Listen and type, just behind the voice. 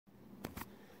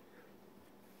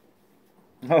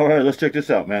All right, let's check this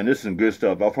out, man. This is some good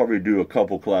stuff. I'll probably do a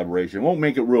couple collaboration. Won't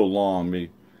make it real long,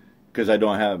 because I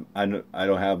don't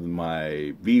have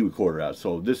my V recorder out,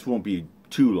 so this won't be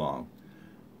too long.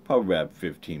 Probably about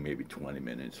 15, maybe 20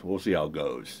 minutes. We'll see how it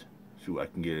goes. See what I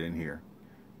can get in here.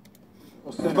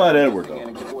 It's about Edward, though.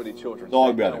 It's all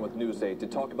about it. With NewsAid to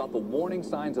talk about the warning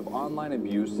signs of online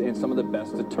abuse and some of the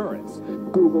best deterrents.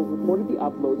 Google reported the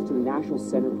uploads to the National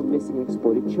Center for Missing and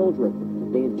Exploited Children.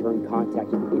 They in turn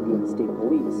contacted the Indiana State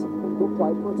Police, who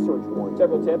applied for a search warrant.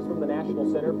 Several tips from the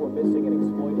National Center for Missing and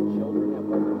Exploited Children have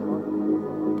led to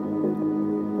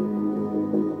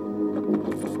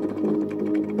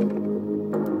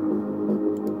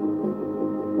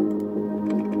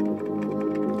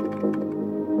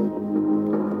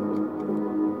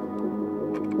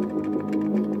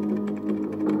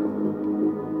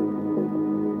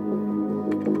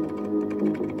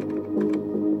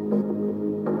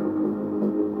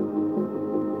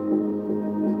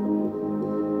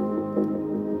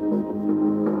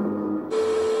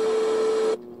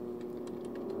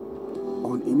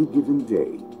given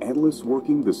day, analysts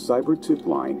working the cyber tip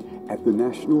line at the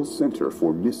National Center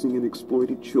for Missing and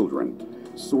Exploited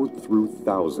Children sort through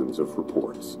thousands of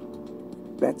reports.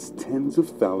 That's tens of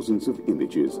thousands of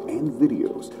images and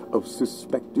videos of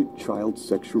suspected child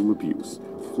sexual abuse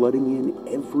flooding in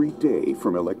every day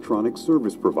from electronic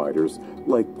service providers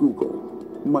like Google,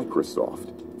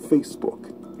 Microsoft,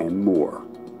 Facebook, and more.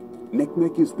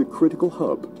 NCMEC is the critical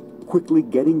hub, quickly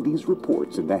getting these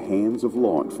reports in the hands of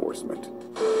law enforcement.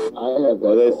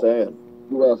 What are they saying?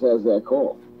 Who else has that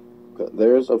call?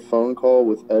 There's a phone call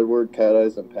with Edward, Cat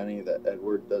Eyes, and Penny that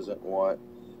Edward doesn't want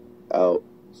out.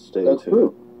 Stay tuned. That's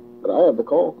true. But I have the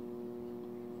call.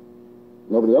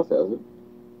 Nobody else has it.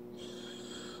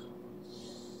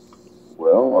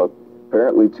 Well,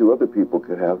 apparently 2 other people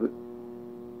could have it.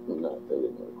 No, they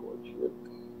didn't record shit.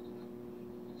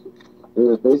 It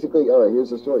was basically, all right, here's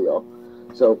the story, y'all.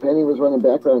 So Penny was running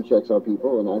background checks on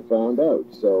people, and I found out.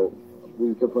 So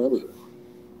we confronted her.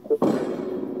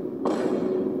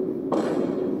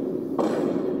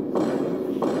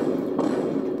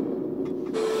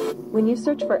 When you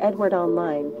search for Edward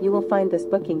online, you will find this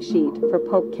booking sheet for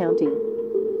Polk County.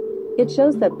 It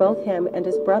shows that both him and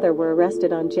his brother were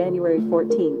arrested on January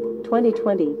 14,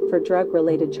 2020 for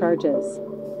drug-related charges.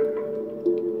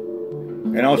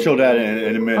 And I'll show that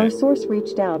in a minute. Our source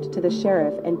reached out to the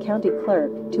sheriff and county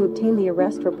clerk to obtain the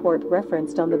arrest report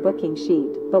referenced on the booking sheet,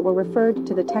 but were referred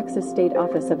to the Texas State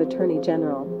Office of Attorney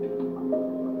General.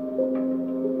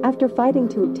 After fighting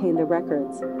to obtain the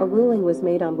records, a ruling was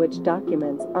made on which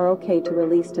documents are okay to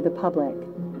release to the public.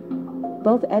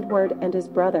 Both Edward and his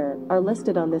brother are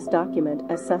listed on this document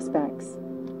as suspects.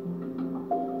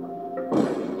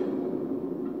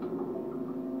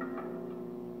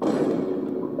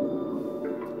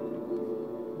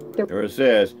 There it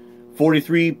says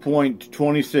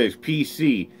 43.26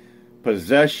 PC,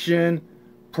 possession,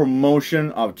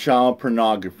 promotion of child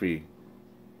pornography.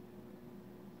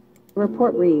 The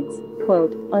report reads,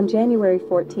 quote, on January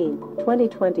 14,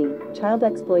 2020, Child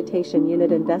Exploitation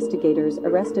Unit investigators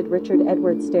arrested Richard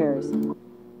Edward Stairs.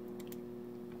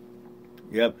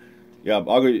 Yep.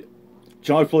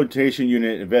 Child Exploitation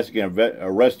Unit investigator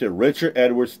arrested Richard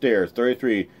Edward Stairs,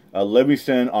 33, of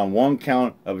Livingston, on 1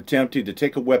 count of attempting to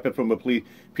take a weapon from a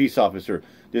peace officer.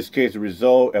 This case is a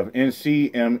result of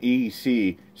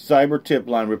NCMEC cyber tip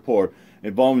line report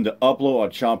involving the upload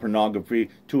of child pornography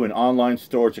to an online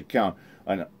storage account.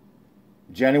 On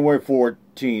January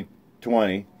 14,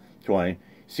 2020,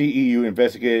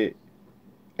 CEU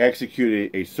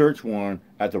executed a search warrant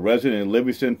at the residence in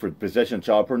Livingston for possession of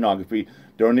child pornography.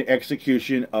 During the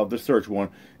execution of the search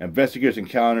warrant, investigators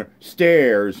encountered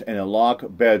Stairs in a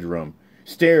locked bedroom.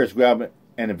 Stairs grabbed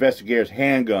an investigator's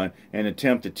handgun and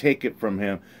attempted to take it from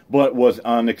him, but was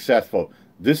unsuccessful.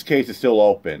 This case is still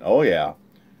open. Oh, yeah.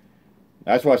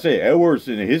 That's why I say Edwards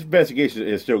and his investigation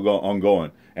is still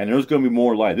ongoing, and there's going to be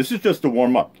more light. This is just to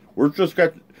warm up. We're just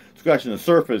scratching the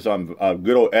surface on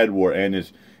good old Edward and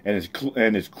his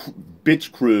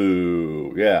bitch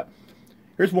crew. Yeah.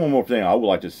 Here's one more thing I would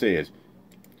like to say is,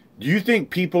 do you think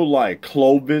people like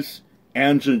Clovis,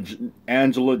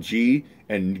 Angela G,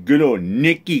 and good old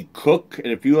Nikki Cook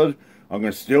and a few others are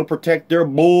going to still protect their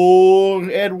bull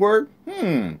Edward?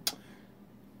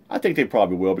 I think they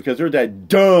probably will, because they're that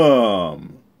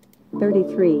dumb.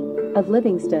 33, of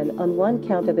Livingston on 1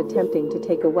 count of attempting to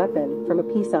take a weapon from a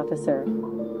peace officer.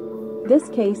 This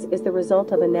case is the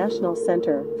result of a National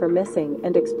Center for Missing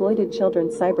and Exploited Children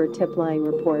cyber tip line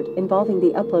report involving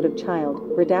the upload of child,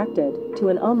 redacted, to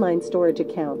an online storage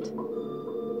account.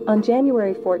 On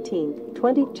January 14th,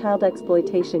 20 Child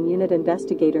Exploitation Unit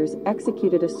investigators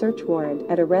executed a search warrant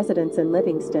at a residence in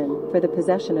Livingston for the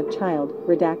possession of child,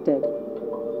 redacted.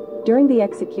 During the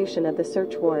execution of the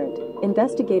search warrant,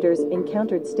 investigators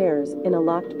encountered Stairs in a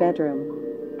locked bedroom.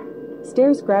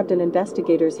 Stairs grabbed an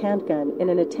investigator's handgun in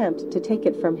an attempt to take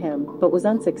it from him, but was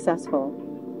unsuccessful.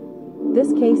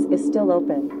 This case is still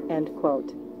open, end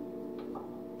quote.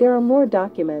 There are more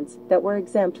documents that were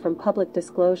exempt from public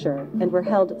disclosure and were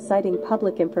held citing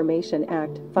Public Information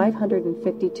Act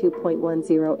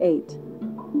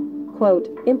 552.108. Quote,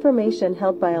 information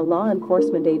held by a law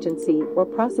enforcement agency or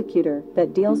prosecutor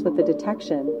that deals with the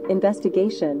detection,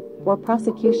 investigation, or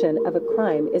prosecution of a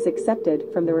crime is accepted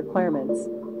from the requirements.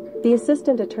 The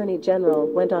Assistant Attorney General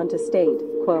went on to state,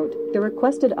 quote, the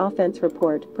requested offense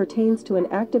report pertains to an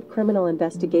active criminal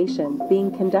investigation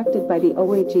being conducted by the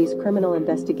OAG's Criminal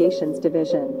Investigations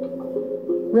Division.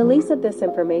 Release of this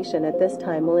information at this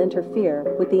time will interfere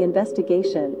with the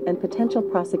investigation and potential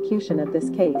prosecution of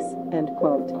this case, end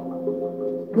quote.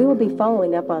 We will be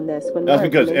following up on this when that's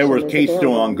because Edward's case is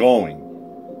still ongoing.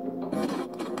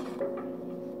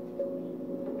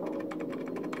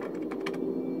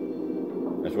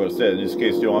 That's what I said. This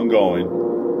case is still ongoing.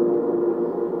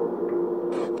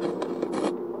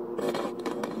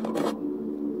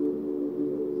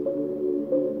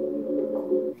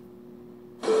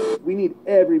 We need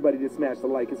everybody to smash the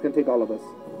like. It's going to take all of us.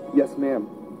 Yes, ma'am.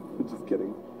 I'm just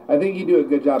kidding. I think you do a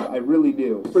good job. I really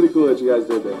do. Pretty cool that you guys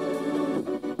did that.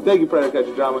 Thank you, Predator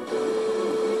Catcher Drama.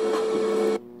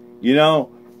 You know,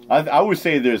 I would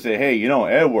say there's a, hey, you know,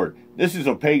 Edward, this is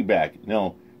a payback. You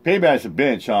know, payback's a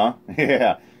bench, huh?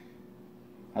 Yeah.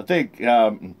 I think,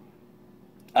 I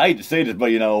hate to say this, but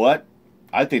you know what?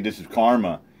 I think this is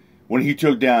karma. When he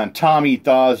took down Tommy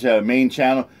Thaw's main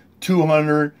channel,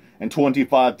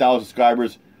 225,000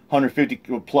 subscribers, 150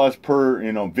 plus per,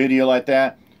 you know, video like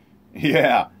that.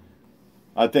 Yeah.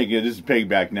 I think this is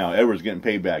payback now. Edward's getting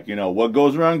payback. You know, what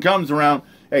goes around comes around.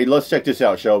 Hey, let's check this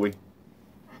out, shall we?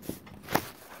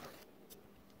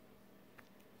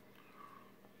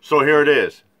 So here it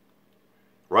is.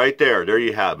 Right there. There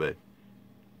you have it.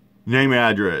 Name and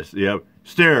address. Yep.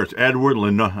 Stairs, Edward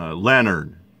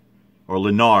Leonard. Or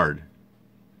Leonard.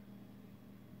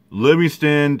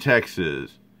 Livingston,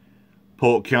 Texas.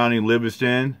 Polk County,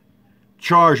 Livingston.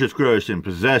 Charge description.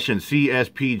 Possession,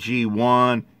 CSPG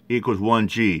 1 equals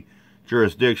 1G.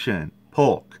 Jurisdiction,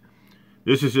 Polk.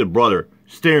 This is his brother.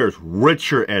 Stairs,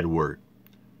 Richard Edward.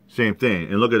 Same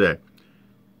thing. And look at that.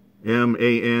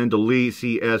 MAN, delete,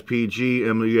 CSPG,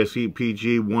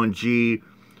 MUSCPG, 1G,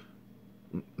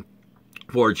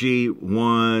 4G,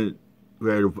 1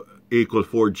 equals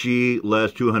 4G,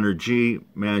 less 200G,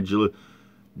 man,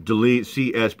 delete,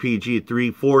 CSPG,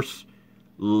 3/4,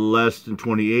 less than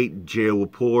 28, jail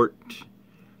report.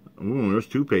 Ooh, there's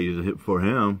 2 pages for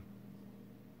him.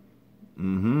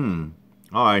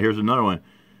 All right, here's another one.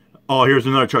 Oh, here's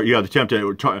another chart. Yeah, attempt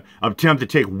to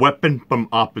take weapon from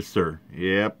officer.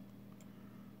 Yep.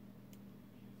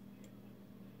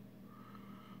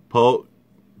 Polk,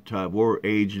 type war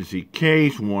agency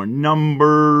case, warrant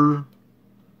number.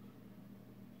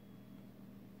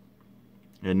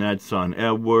 And that's on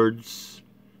Edwards.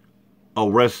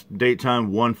 Arrest date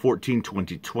time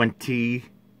 1/14/2020.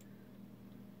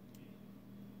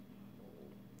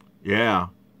 Yeah.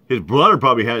 His brother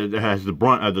probably has the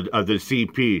brunt of the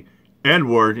CP.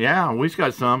 Edward, yeah, we've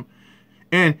got some.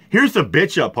 And here's the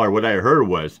bitch up part. What I heard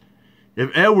was, if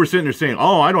Edward's sitting there saying,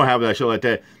 oh, I don't have that shit like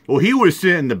that. Well, he was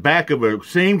sitting in the back of a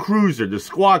same cruiser, the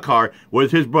squad car,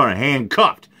 with his brother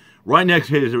handcuffed. Right next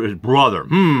to his brother.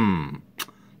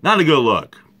 Not a good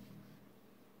look.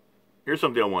 Here's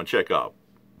something I want to check out.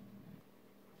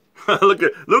 look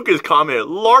at his comment.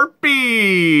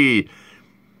 LARPy!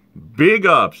 Big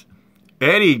ups.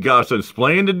 Eddie got some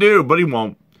explaining to do, but he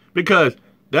won't. Because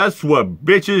that's what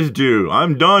bitches do.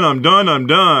 I'm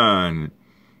done.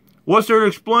 What's there to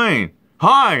explain?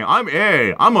 Hi, I'm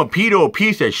Ed. I'm a pedo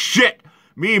piece of shit.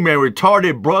 Me and my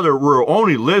retarded brother were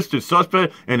only listed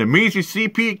suspect in the Measy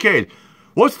CP case.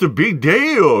 What's the big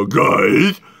deal,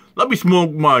 guys? Let me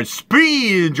smoke my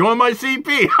speed and join my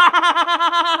CP.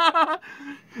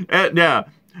 And now,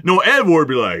 no, Edward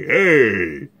be like,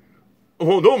 hey,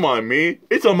 oh, don't mind me.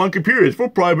 It's on my computer. It's for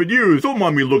private use. Don't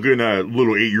mind me looking at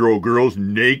little 8-year-old girls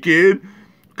naked.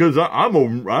 Because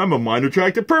I'm a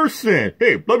mind-attracted person.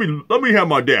 Hey, let me have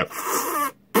my dad.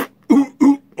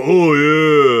 Oh,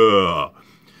 yeah.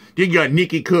 You got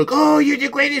Nikki Cook. Oh, you're the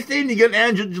greatest thing. You got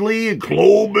Angelie and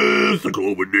Clovis, the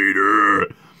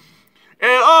Clovinator.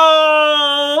 And,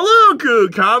 oh, look who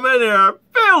coming there.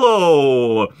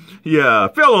 Fellow. Yeah,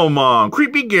 fellow mom.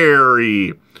 Creepy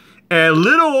Gary. And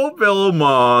little old fellow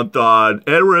Mom thought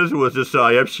Edward was just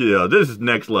yep, shit. This is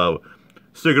next level.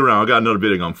 Stick around. I got another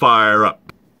video on fire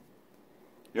up.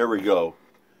 Here we go.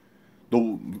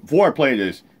 Before I play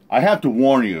this, I have to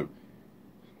warn you.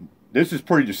 This is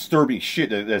pretty disturbing shit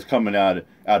that's coming out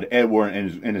of Edward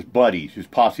and his buddies, his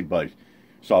posse buddies.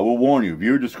 So I will warn you,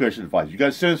 viewer discretion advised. You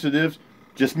guys sensitives,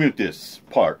 just mute this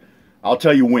part. I'll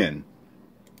tell you when.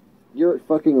 You're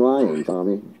fucking lying,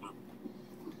 Tommy.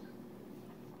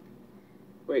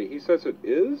 Wait, he says it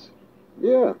is?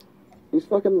 Yeah. He's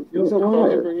a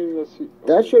liar.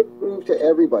 That should prove to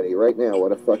everybody right now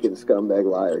what a fucking scumbag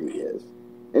liar he is.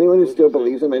 Anyone who still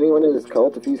believes him, anyone in his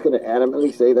cult, if he's going to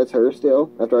adamantly say that's her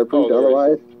still, after I proved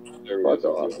otherwise, fuck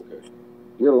off. Okay.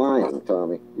 You're lying,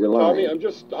 Tommy. You're lying. Tommy, I'm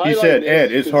just highlighting. He said,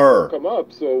 Ed, it's her. Come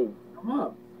up, so... Come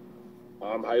up.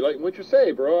 I'm highlighting what you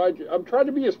say, bro. I'm trying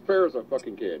to be as fair as I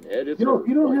fucking can. Ed, it's her.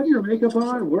 You don't have your makeup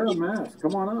on, wear a mask.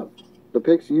 Come on up. The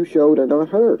pics you showed are not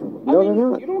her. No, they're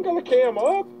not. You don't got a cam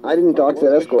up. I didn't dox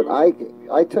that escort. I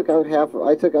took out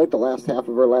the last half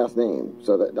of her last name,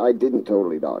 so that I didn't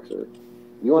totally dox her.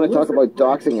 You want to talk about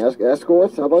doxing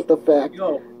escorts? How about the fact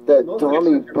that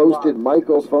Tommy posted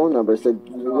Michael's phone number, said,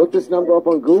 look this number up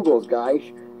on Google's, guys,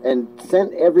 and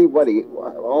sent everybody,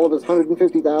 all of his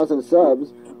 150,000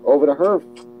 subs, over to her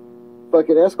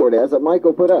fucking escort ads that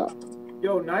Michael put up.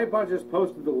 Yo, Nightbot just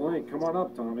posted the link. Come on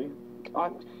up, Tommy.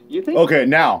 You think? Okay,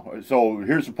 now, so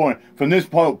here's the point. From this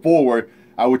point forward,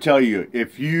 I would tell you,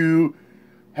 if you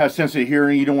have sensitive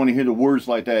hearing, you don't want to hear the words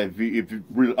like that, if it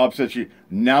really upsets you,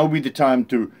 now would be the time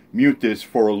to mute this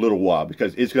for a little while,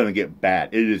 because it's going to get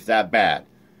bad. It is that bad.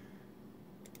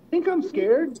 Think I'm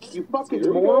scared? You fucking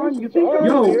moron? You think I'm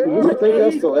scared? You think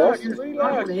that's the last? When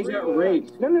he got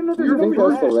raped. No, Your think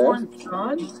that's the last?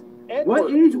 son? Edward.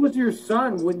 What age was your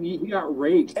son when he got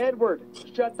raped? Edward,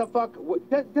 shut the fuck.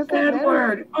 Does that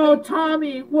Edward! matter? Oh,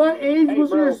 Tommy, what age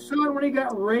was bro. your son when he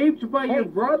got raped by your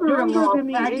brother-in-law? Younger than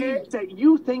the age that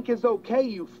you think is okay,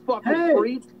 you fucking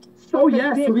freak. Oh,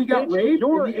 yeah, so he got raped?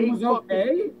 You're It was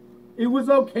okay? It was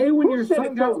okay when your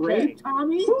son got raped,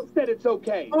 Tommy? Who said it's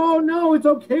okay? Oh, no, it's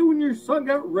okay when your son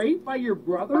got raped by your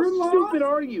brother-in-law? How stupid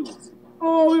are you?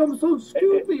 Oh, I'm so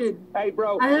stupid. Hey,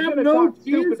 bro. I have no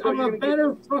kids. I'm a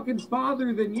better fucking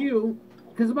father than you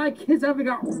because my kids haven't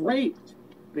got raped,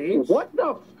 bitch. What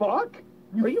the fuck?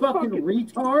 You, fucking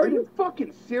retard. Are you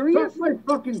fucking serious? Suck my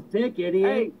fucking dick,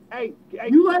 idiot. Hey.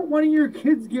 You let one of your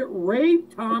kids get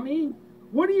raped, Tommy?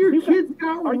 One of your kids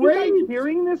got raped. Are you guys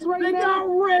hearing this right now? They got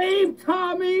raped,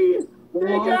 Tommy.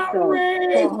 They got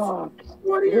raped.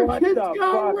 One of your kids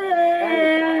got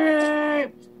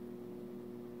raped.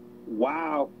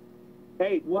 Wow.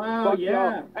 Hey, wow, yeah.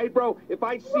 Y'all. Hey, bro, if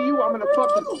I see you, I'm gonna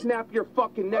fucking snap your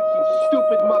fucking neck, you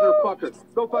stupid motherfucker.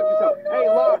 Go fuck yourself. Hey,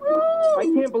 Locke, I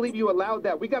can't believe you allowed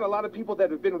that. We got a lot of people that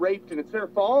have been raped, and it's their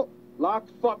fault. Locke,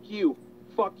 fuck you.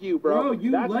 Fuck you, bro.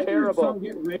 That's terrible. Your son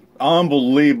get raped.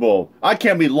 Unbelievable. I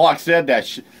can't be Locke said that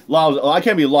shit. I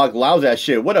can't be Locke allows that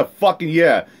shit. What a fucking,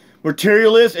 yeah.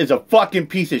 Materialist is a fucking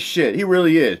piece of shit. He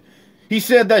really is. He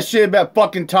said that shit about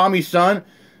fucking Tommy's son.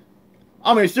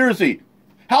 I mean, seriously,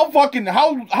 how fucking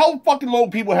low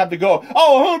people have to go?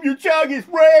 Oh, I hope your child gets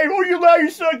raped. Oh, you allow your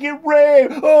son to get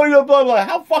raped. Oh, you know, blah, blah.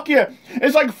 How fucking,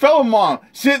 it's like a fellow mom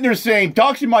sitting there saying,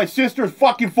 doxing my sister's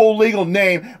fucking full legal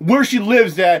name, where she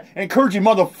lives at, encouraging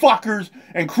motherfuckers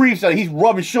and creeps that he's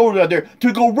rubbing shoulders out there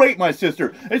to go rape my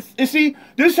sister. See,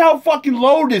 this is how fucking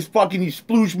low these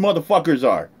sploosh motherfuckers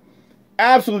are.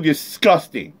 Absolutely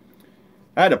disgusting.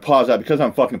 I had to pause that because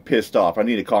I'm fucking pissed off. I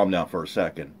need to calm down for a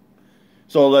second.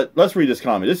 So let's read this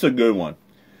comment. This is a good one.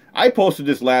 I posted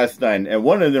this last night, and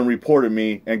one of them reported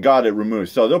me and got it removed.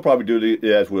 So they'll probably do it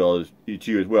as well as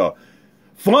you as well.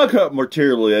 Fuck up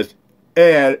Materialist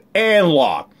and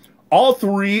Locke. All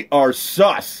three are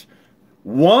sus.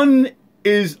 One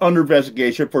is under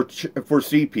investigation for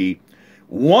CP.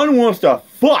 One wants to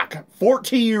fuck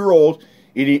 14-year-olds,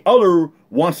 and the other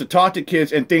wants to talk to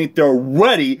kids and think they're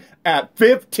ready at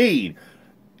 15.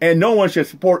 And no one should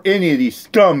support any of these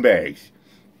scumbags.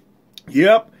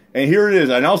 Yep, and here it is.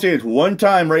 And I'll say it one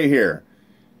time right here.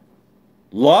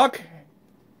 Locke,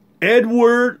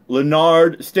 Edward,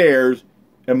 Leonard, Stairs,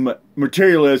 and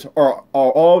Materialist are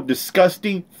all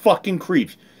disgusting fucking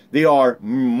creeps. They are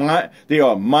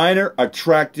minor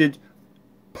attracted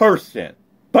person.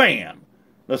 Bam.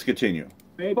 Let's continue.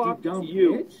 Fuck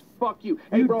you. fuck you.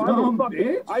 Hey, You bro, dumb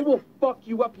bitch. I will fuck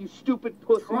you up, you stupid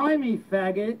pussy. Try me,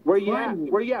 faggot. Where you Try at?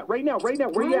 me. Where you at? Right now, right now.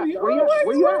 Where you Try at? me. Where you Oh, at?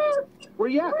 Where you at? Where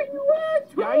you at? Where you at?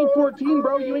 Yeah, I ain't 14,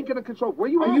 bro. You ain't gonna control. Where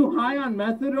you at? Are you high on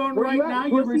methadone Where right you at, now,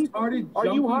 you pussy? retarded Are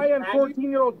you junkie high on faggot?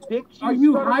 14-year-old dick? Are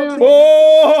you high on...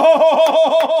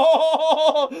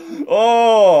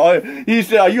 Oh, he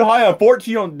said, are you high on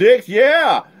 14-year-old dicks?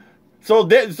 Yeah. So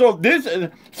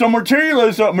materialism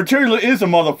is a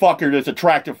motherfucker that's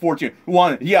attracted 14. He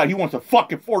wants a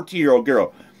fucking 14-year-old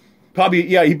girl. Probably,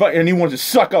 yeah, and he wants to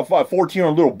suck up a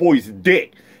 14-year-old little boy's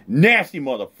dick. Nasty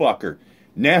motherfucker.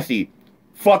 Nasty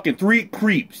fucking 3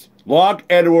 creeps. Locke,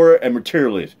 Edward, and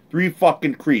Materialist. 3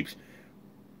 fucking creeps.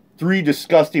 3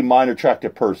 disgusting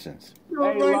mind-attracted persons.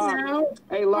 Hey, Locke.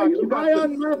 Hey, Locke, you got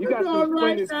some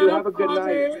explaining to do. Have a good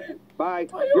night. Bye.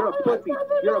 You're a pussy.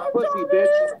 You're a pussy,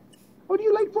 bitch. Oh, do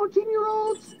you like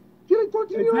 14-year-olds? Do you like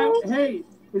 14-year-olds? Hey,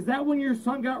 is that when your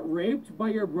son got raped by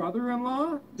your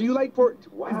brother-in-law? Do you like Wow.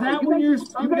 Is that when your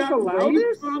son got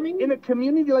raped, Tommy? In a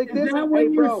community like this? Is that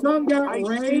when your son got I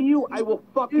raped? see you, I will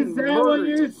fucking Is that murder when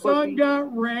your you, son pussy.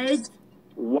 got raped?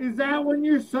 What? Is that when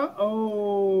your son...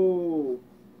 Oh.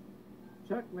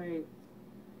 Checkmate.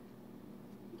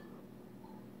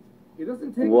 It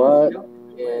doesn't take... What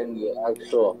in the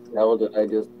actual hell did I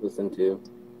just listen to?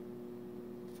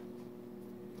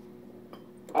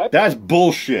 That's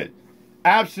bullshit.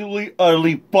 Absolutely,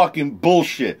 utterly fucking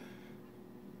bullshit.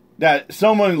 That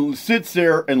someone sits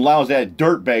there and allows that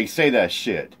dirtbag say that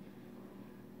shit.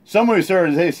 Somebody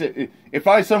started to say, if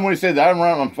somebody said that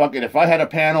I'm fucking, if I had a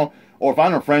panel, or if I'm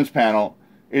on a friend's panel,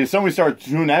 if somebody starts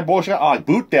doing that bullshit, I'll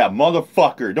boot that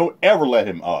motherfucker. Don't ever let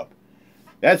him up.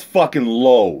 That's fucking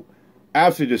low.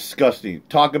 Absolutely disgusting.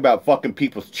 Talk about fucking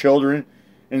people's children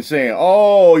and saying,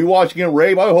 oh, you watching get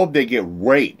raped? I hope they get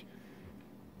raped.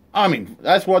 I mean,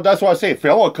 that's why I say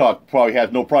Fellowcock probably has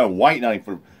no problem white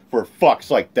knighting for fucks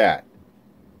like that.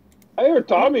 I heard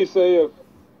Tommy say, if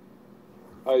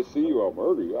I see you, I'll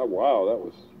murder you. Oh, wow, that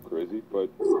was crazy, but...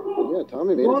 Yeah,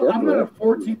 Tommy made Well, it I'm not a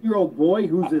 14-year-old boy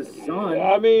who's his son.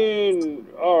 I mean,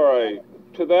 all right.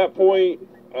 To that point,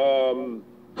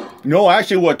 No,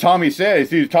 actually what Tommy said is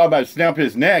he was talking about snapping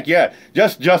his neck. Yeah,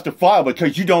 just justifiable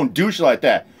because you don't douche like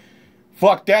that.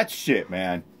 Fuck that shit,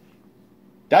 man.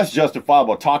 That's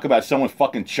justifiable. Talk about someone's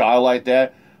fucking child like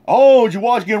that. Oh, did you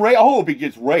watch getting raped? I hope he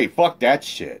gets raped. Fuck that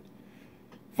shit.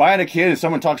 If I had a kid and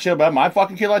someone talks shit about my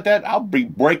fucking kid like that, I'll be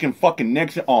breaking fucking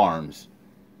necks and arms.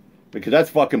 Because that's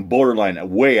fucking borderline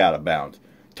way out of bounds.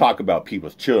 Talk about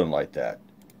people's children like that.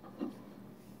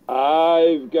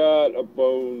 I've got a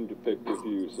bone to pick with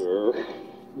you, sir.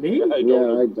 Me? I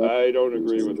don't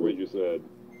agree with what you said.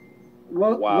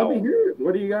 Well, Wow. let me hear it.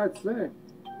 What do you got to say?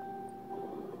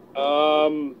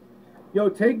 Yo,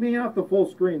 take me off the full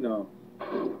screen though.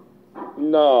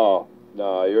 No,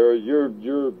 you're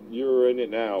in it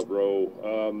now,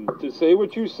 bro. To say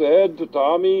what you said to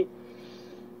Tommy,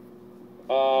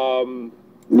 Yeah,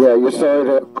 you're sorry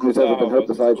that he's ever been hurt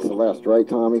besides Celeste, right,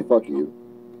 Tommy? Fuck you.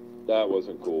 that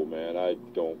wasn't cool, man. I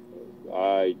don't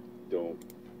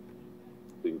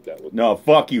think that was. No,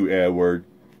 fuck you, Edward.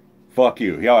 Fuck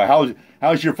you. Yeah,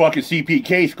 how's your fucking CP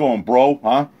case going, bro?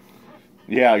 Huh?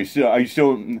 Yeah,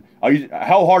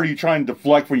 how hard are you trying to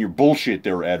deflect from your bullshit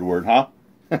there, Edward, huh?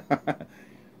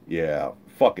 Yeah,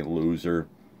 fucking loser.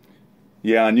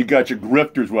 Yeah, and you got your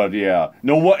grifters, well, yeah.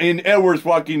 No, what, and Edward's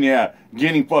fucking, yeah,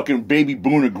 getting fucking baby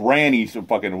Boona grannies a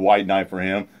fucking white knife for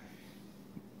him.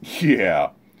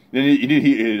 Yeah. Then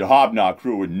he hobnob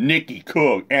crew with Nikki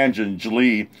Cook, Angela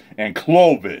Jolie, and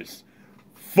Clovis.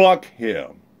 Fuck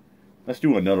him. Let's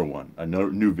do another one. Another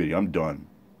new video. I'm done.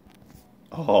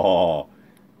 Oh.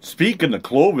 Speaking of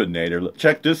Clovinator,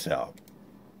 check this out.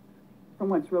 From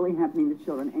what's really happening to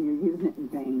children, and you're using it in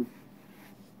vain.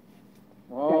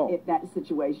 Oh. That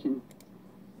situation.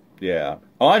 Yeah.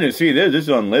 Oh, I didn't see this. This is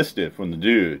unlisted from the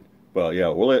dude. But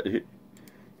yeah,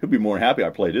 he'll be more than happy I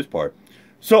played this part.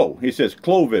 So, he says,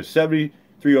 Clovis,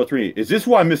 7303. Is this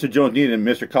why Mr. Jones needed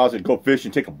Mr. Cosmic to go fish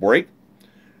and take a break?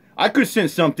 I could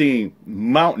sense something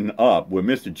mounting up where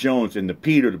Mr. Jones and the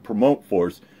Peter, the promote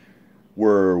force,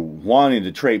 were wanting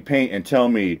to trade paint and tell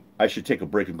me I should take a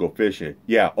break and go fishing.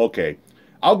 Yeah, okay.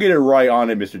 I'll get it right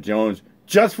on it, Mr. Jones.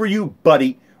 Just for you,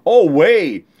 buddy. Oh,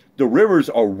 wait. The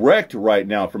rivers are wrecked right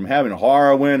now from having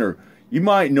harrowing, or you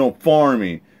might know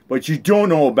farming, but you don't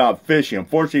know about fishing.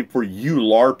 Unfortunately for you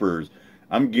LARPers,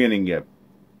 I'm getting a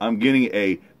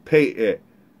pay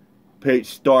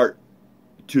start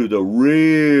to the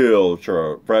real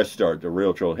fresh start, the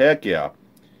real troll. Heck yeah.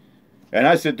 And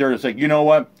I sit there and say, you know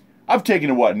what? I've taken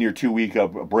a near 2 week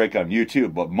break on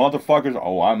YouTube, but motherfuckers,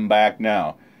 oh, I'm back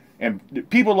now. And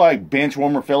people like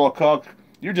Benchwarmer, Fellow Cook,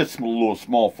 You're just a little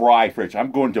small fry fish.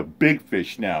 I'm going to big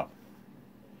fish now.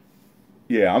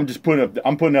 Yeah, I'm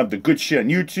putting up the good shit on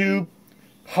YouTube,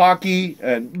 hockey,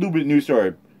 and a little bit of news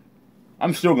story.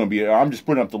 I'm just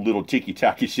putting up the little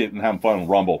ticky-tacky shit and having fun on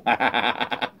Rumble.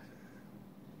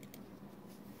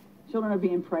 Children are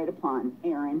being preyed upon,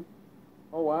 Aaron.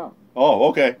 Oh, wow. Oh,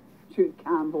 okay. Truth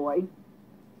Convoy.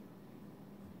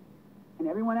 And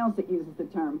everyone else that uses the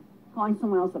term, calling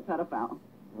someone else a pedophile.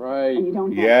 Right. And you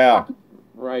don't have Yeah.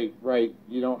 Right, right.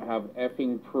 You don't have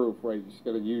effing proof, right? You just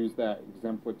got to use that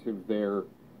exemplative there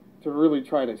to really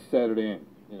try to set it in,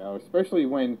 you know, especially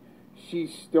when she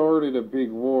started a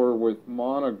big war with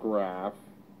Monograph,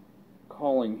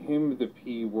 calling him the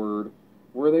P word,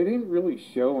 where they didn't really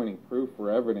show any proof or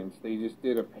evidence. They just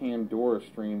did a Pandora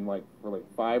stream for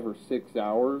 5 or 6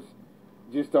 hours,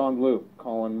 just on loop,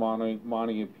 calling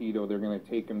Monty a pedo. They're going to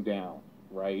take him down,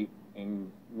 right?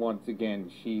 And once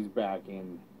again, she's back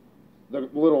in the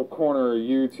little corner of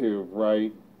YouTube,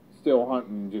 right? Still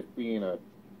hunting, just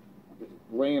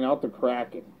laying out the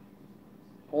Kraken.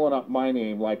 Pulling up my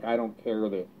name like I don't care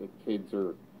that the kids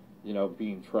are, you know,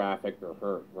 being trafficked or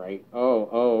hurt, right?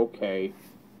 Oh, okay.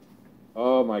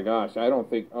 Oh my gosh, I don't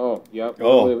think, yep.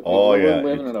 We're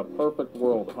living in a perfect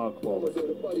world, huh, Clovis?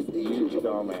 You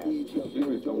dumbass. She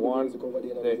was the one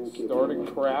that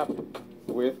started crap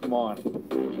with Monty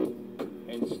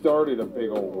and started a big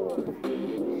old war.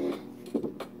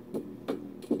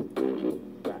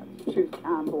 Truth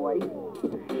Convoy. Oh,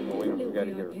 wait, I forgot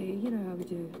to hear. You know how we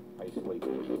do. I sleep.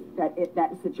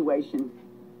 That situation.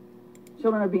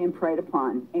 Children are being preyed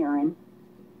upon, Aaron.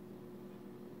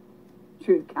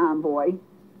 Truth Convoy.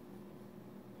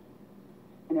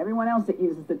 And everyone else that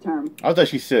uses the term. I thought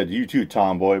she said, you too,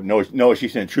 tomboy. No, she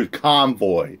said Truth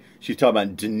Convoy. She's talking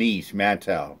about Denise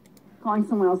Mantel. Calling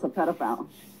someone else a pedophile.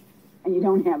 And you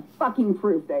don't have fucking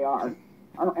proof they are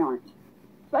or aren't.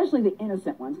 Especially the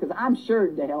innocent ones, because I'm sure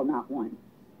the hell not one.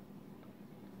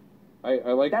 I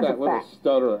like That's that a little fact.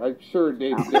 stutter. I'm sure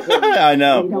Dave. I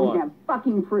know. You don't have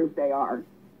fucking proof they are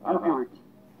or aren't.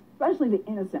 Especially the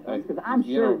innocent ones, because I'm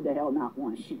sure the hell not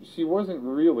one. She wasn't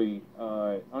really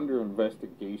under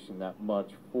investigation that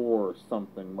much for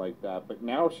something like that, but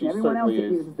now she Everyone else certainly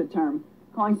that is. uses the term,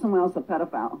 calling someone else a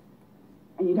pedophile.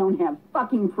 And you don't have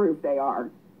fucking proof they are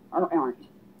or aren't.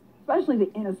 Especially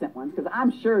the innocent ones, because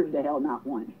I'm sure the hell not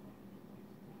one.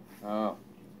 Oh.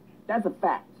 That's a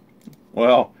fact.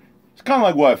 Well, it's kind of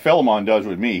like what Philemon does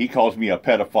with me. He calls me a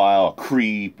pedophile, a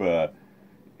creep, a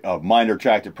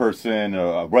minor-attracted person,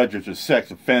 a registered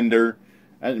sex offender.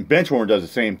 And Benchwarmer does the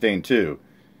same thing, too.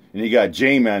 And you got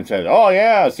J-Man says, oh,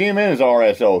 yeah, see him in his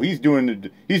RSO. He's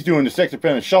doing the sex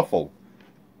offender shuffle.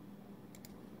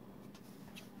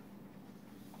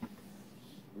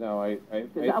 No, I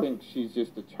think she's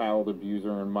just a child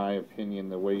abuser, in my opinion,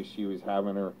 the way she was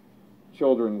having her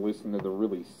children listen to the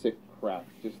really sick crap,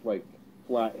 just like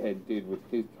Flathead did with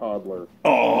his toddler.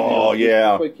 Oh,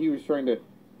 yeah. Just like he was trying to...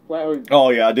 Oh,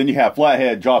 yeah, then you have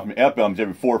Flathead dropping F-bombs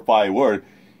every 4 or 5 words,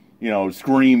 you know,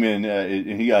 screaming,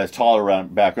 and he got his toddler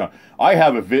around background. I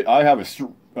have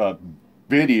a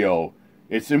video.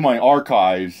 It's in my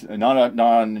archives, not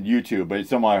on YouTube, but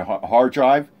it's on my hard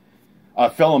drive.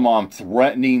 Philemon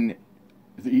threatening,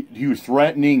 he was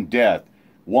threatening death,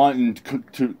 wanting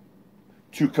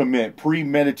to commit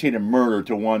premeditated murder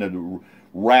to one of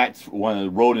the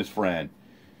rodent's friend,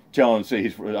 telling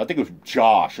him, I think it was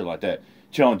Josh or like that,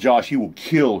 telling Josh he will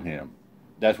kill him.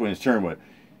 That's when his turn went.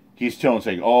 He's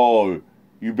saying, oh,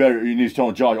 he's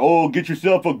telling Josh, oh, get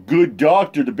yourself a good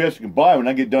doctor, the best you can buy when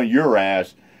I get done your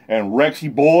ass. And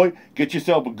Rexy boy, get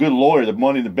yourself a good lawyer,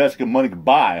 the best money can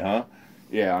buy, huh?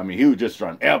 Yeah, I mean, he was just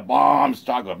throwing F-bombs,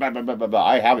 talking blah, blah, blah, blah, blah.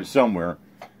 I have it somewhere.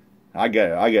 I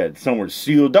got it somewhere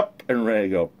sealed up and ready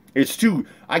to go.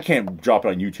 I can't drop it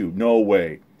on YouTube. No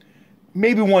way.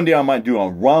 Maybe one day I might do it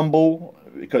on Rumble,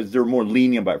 because they're more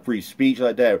lenient about free speech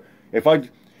like that. If I put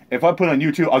it on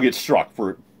YouTube, I'll get struck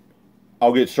for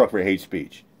hate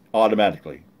speech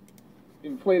automatically.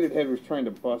 Inflated Head was trying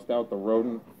to bust out the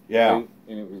rodent. Yeah. Right?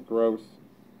 And it was gross.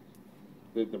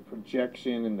 The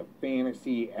projection and the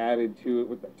fantasy added to it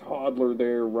with the toddler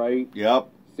there, right? Yep.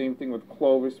 Same thing with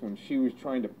Clovis when she was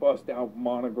trying to bust out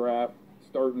Monograph,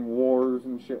 starting wars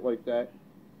and shit like that.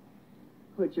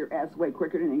 Put your ass away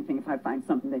quicker than anything if I find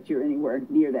something that you're anywhere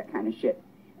near that kind of shit.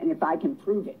 And if I can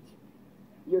prove it,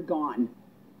 you're gone.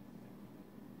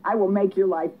 I will make your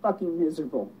life fucking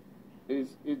miserable. Is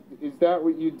that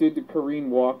what you did to Corrine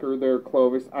Walker there,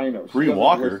 Clovis? I know. She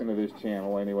doesn't listen to this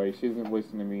channel anyway. She doesn't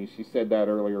listen to me. She said that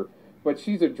earlier. But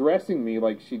she's addressing me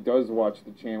like she does watch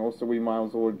the channel, so we might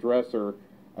as well address her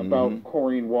about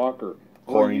Corrine Walker.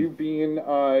 Were you being,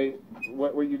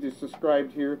 what you just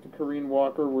described here to Corrine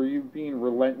Walker, were you being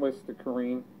relentless to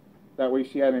Corrine? That way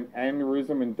she had an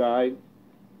aneurysm and died?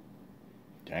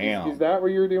 Damn. Is that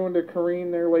what you're doing to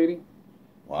Corrine there, lady?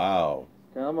 Wow.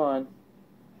 Come on.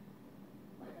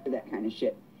 That kind of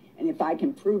shit. And if I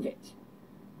can prove it,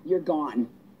 you're gone.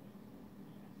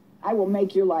 I will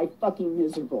make your life fucking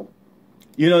miserable.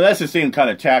 You know, that's the same kind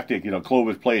of tactic, you know,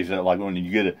 Clovis plays that, like when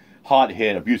you get a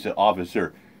hot-head abusive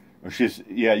officer, or she's,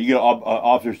 yeah, you get an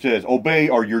officer says, obey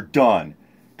or you're done.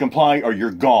 Comply or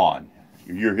you're gone.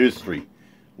 Your history.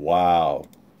 Wow.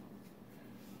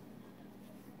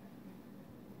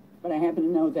 But I happen to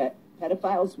know that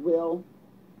pedophiles will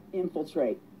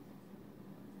infiltrate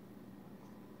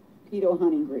pedo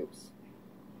hunting groups.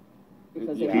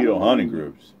 Pedo hunting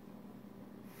groups.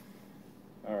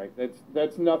 All right,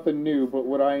 that's nothing new, but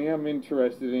what I am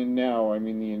interested in now, I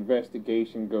mean, the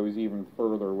investigation goes even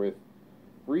further with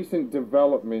recent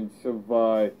developments of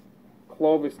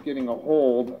Clovis getting a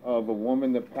hold of a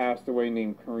woman that passed away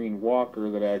named Corrine Walker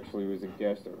that actually was a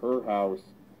guest at her house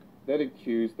that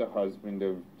accused the husband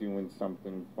of doing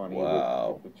something funny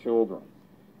with the children.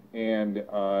 And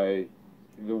the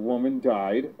woman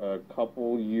died a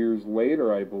couple years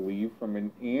later, I believe, from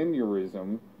an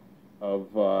aneurysm of,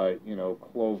 you know,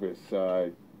 Clovis,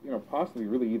 you know, possibly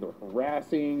really either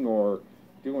harassing or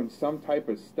doing some type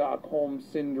of Stockholm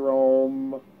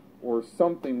syndrome or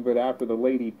something. But after the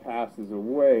lady passes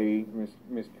away,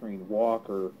 Miss Corrine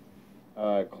Walker,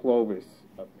 Clovis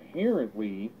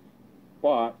apparently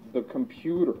bought the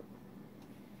computer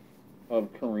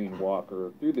of Corrine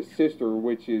Walker through the sister,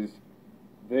 which is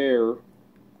there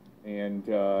and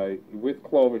with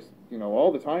Clovis, you know,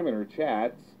 all the time in her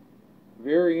chats.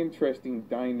 Very interesting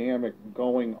dynamic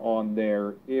going on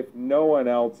there, if no one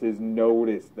else has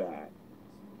noticed that.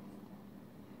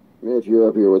 Mitch, you're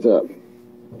up here. What's up?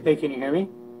 Hey, can you hear me?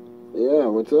 Yeah,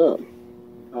 what's up?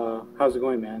 How's it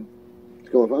going, man? It's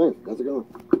going fine. How's it going?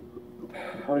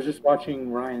 I was just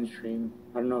watching Ryan's stream.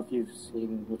 I don't know if you've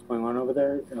seen what's going on over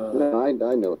there. No, I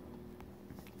know.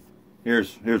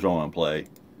 Here's what I want to play.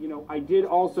 You know, I did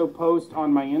also post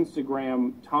on my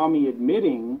Instagram Tommy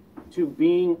admitting to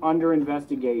being under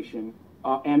investigation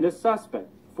and a suspect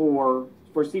for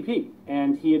CP,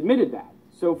 and he admitted that.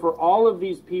 So for all of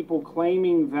these people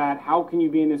claiming that how can you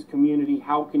be in this community,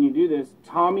 how can you do this,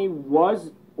 Tommy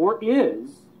was or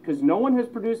is, because no one has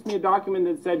produced me a document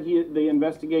that said the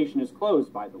investigation is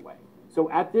closed, by the way.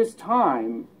 So at this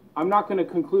time, I'm not going to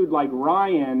conclude like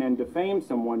Ryan and defame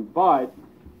someone, but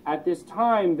at this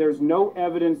time, there's no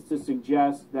evidence to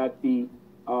suggest that the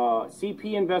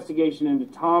CP investigation into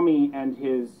Tommy and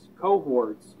his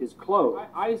cohorts is closed.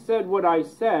 I said what I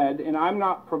said, and I'm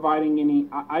not providing any,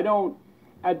 I don't,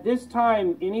 at this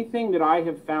time, anything that I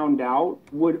have found out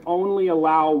would only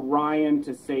allow Ryan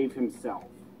to save himself.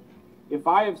 If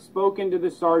I have spoken to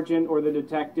the sergeant or the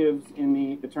detectives in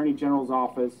the Attorney General's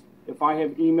office, if I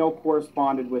have email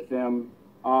corresponded with them,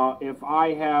 if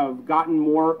I have gotten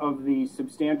more of the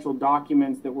substantial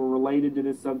documents that were related to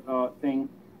this thing,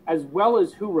 as well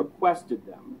as who requested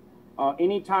them.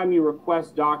 Anytime you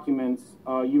request documents,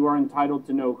 you are entitled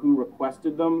to know who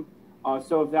requested them.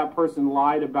 So if that person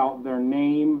lied about their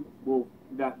name, well,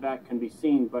 that can be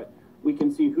seen. But we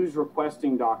can see who's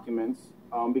requesting documents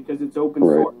because it's open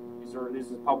source. This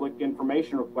is public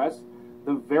information requests.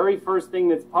 The very first thing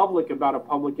that's public about a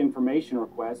public information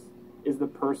request is the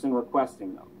person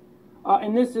requesting them.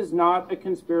 And this is not a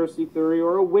conspiracy theory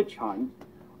or a witch hunt,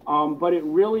 but it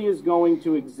really is going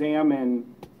to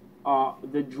examine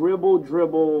the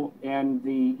dribble, and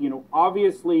the, you know,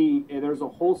 obviously there's a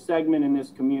whole segment in this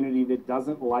community that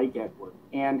doesn't like Edward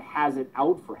and has it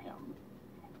out for him.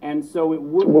 And so it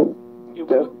would...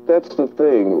 That's the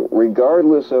thing.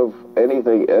 Regardless of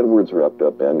anything Edward's wrapped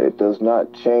up in, it does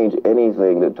not change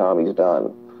anything that Tommy's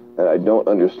done. And I don't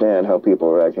understand how people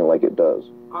are acting like it does.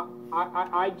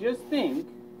 I just think,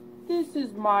 this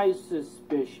is my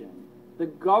suspicion, the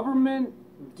government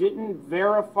didn't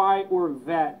verify or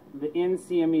vet the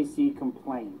NCMEC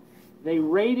complaint. They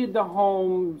raided the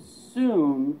home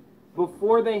soon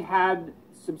before they had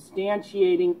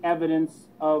substantiating evidence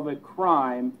of a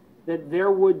crime that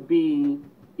there would be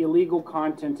illegal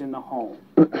content in the home.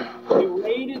 They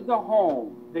raided the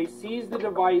home, they seized the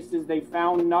devices, they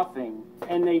found nothing,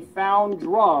 and they found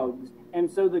drugs, and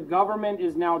so the government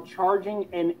is now charging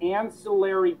an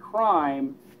ancillary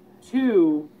crime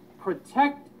to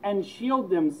protect and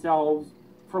shield themselves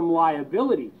from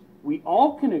liability. We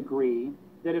all can agree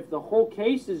that if the whole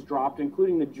case is dropped,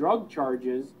 including the drug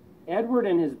charges, Edward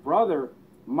and his brother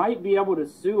might be able to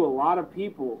sue a lot of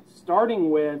people,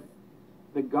 starting with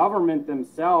the government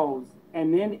themselves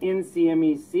and then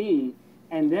NCMEC,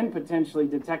 and then potentially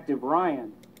Detective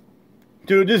Ryan.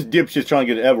 Dude, this dipshit's trying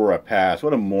to get Edward a pass.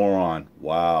 What a moron.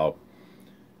 Wow.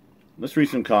 Let's read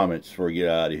some comments before we get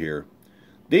out of here.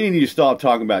 They need to stop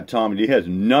talking about Tommy. It has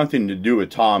nothing to do with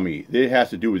Tommy. It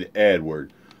has to do with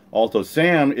Edward. Also,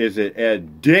 Sam is a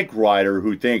dick rider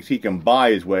who thinks he can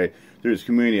buy his way through his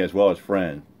community as well as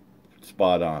friends.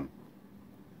 Spot on.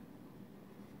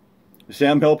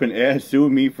 Sam helping Ed sue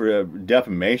me for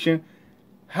defamation?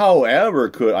 However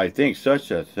could I think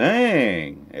such a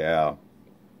thing? Yeah.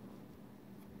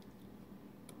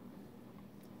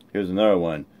 Here's another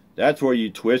one. That's where you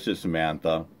twisted,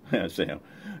 Samantha. Sam.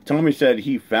 Tommy said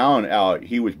he found out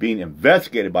he was being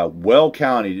investigated by Weld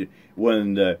County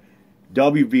when the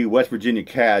WV West Virginia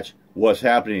catch was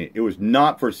happening. It was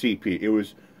not for CP. It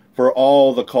was for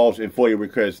all the calls and FOIA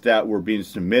requests that were being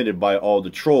submitted by all the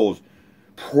trolls.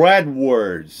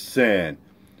 Predwardson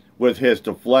with his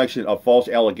deflection of false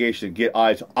allegations to get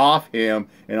eyes off him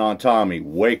and on Tommy.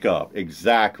 Wake up.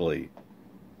 Exactly.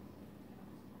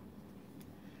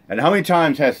 And how many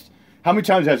times has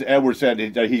Edward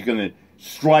said that he's going to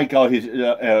strike out his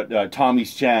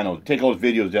Tommy's channel, take all his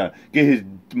videos down, get his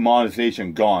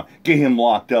monetization gone, get him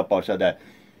locked up outside that?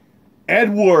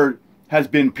 Edward has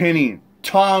been pinning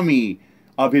Tommy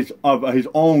of his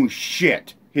own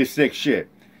shit, his sick shit.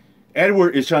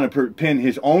 Edward is trying to pin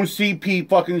his own CP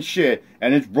fucking shit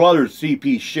and his brother's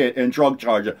CP shit and drug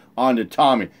charger onto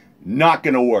Tommy. Not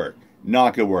gonna work.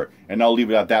 Not gonna work. And I'll leave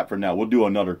it at that for now. We'll do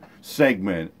another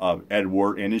segment of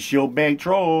Edward and his shield bank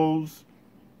trolls.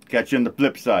 Catch you on the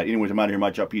flip side. Anyways, I'm out of here.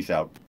 My job. Peace out.